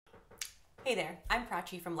Hey there, I'm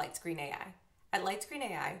Prachi from Lightscreen AI. At Lightscreen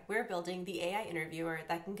AI, we're building the AI interviewer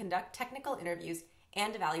that can conduct technical interviews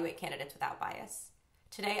and evaluate candidates without bias.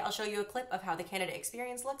 Today, I'll show you a clip of how the candidate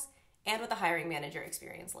experience looks and what the hiring manager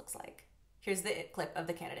experience looks like. Here's the clip of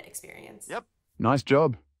the candidate experience. Yep. Nice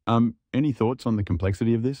job. Any thoughts on the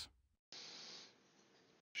complexity of this?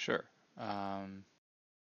 Sure.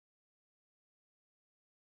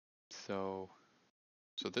 So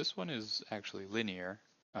this one is actually linear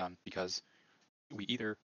because we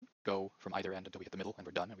either go from either end until we hit the middle and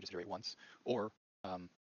we're done and we just iterate once, or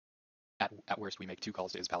at worst we make two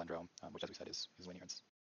calls to is palindrome, which as we said is linear.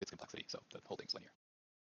 It's complexity, so the whole thing's linear.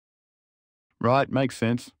 Right, makes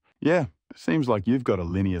sense. Yeah, seems like you've got a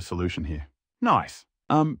linear solution here. Nice.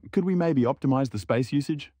 Could we maybe optimize the space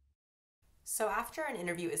usage? So after an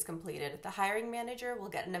interview is completed, the hiring manager will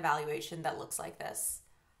get an evaluation that looks like this.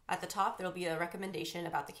 At the top, there will be a recommendation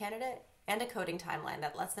about the candidate and a coding timeline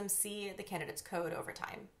that lets them see the candidate's code over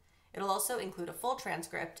time. It'll also include a full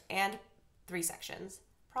transcript and 3 sections: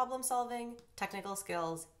 problem solving, technical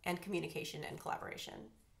skills, and communication and collaboration.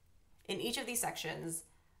 In each of these sections,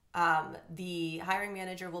 the hiring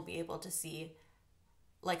manager will be able to see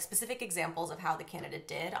specific examples of how the candidate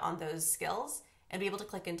did on those skills and be able to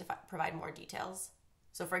click in to provide more details.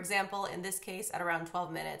 So for example, in this case, at around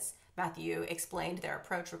 12 minutes, Matthew explained their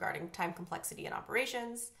approach regarding time complexity and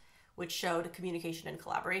operations, which showed communication and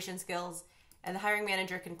collaboration skills, and the hiring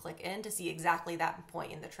manager can click in to see exactly that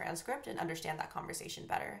point in the transcript and understand that conversation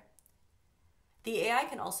better. The AI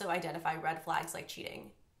can also identify red flags like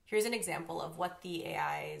cheating. Here's an example of what the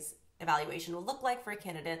AI's evaluation will look like for a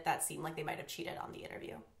candidate that seemed like they might have cheated on the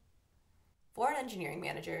interview. For an engineering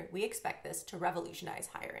manager, we expect this to revolutionize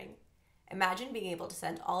hiring. Imagine being able to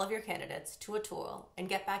send all of your candidates to a tool and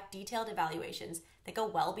get back detailed evaluations that go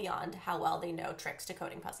well beyond how well they know tricks to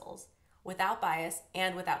coding puzzles, without bias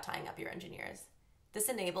and without tying up your engineers. This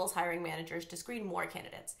enables hiring managers to screen more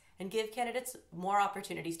candidates and give candidates more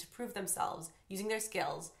opportunities to prove themselves using their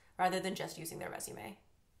skills rather than just using their resume.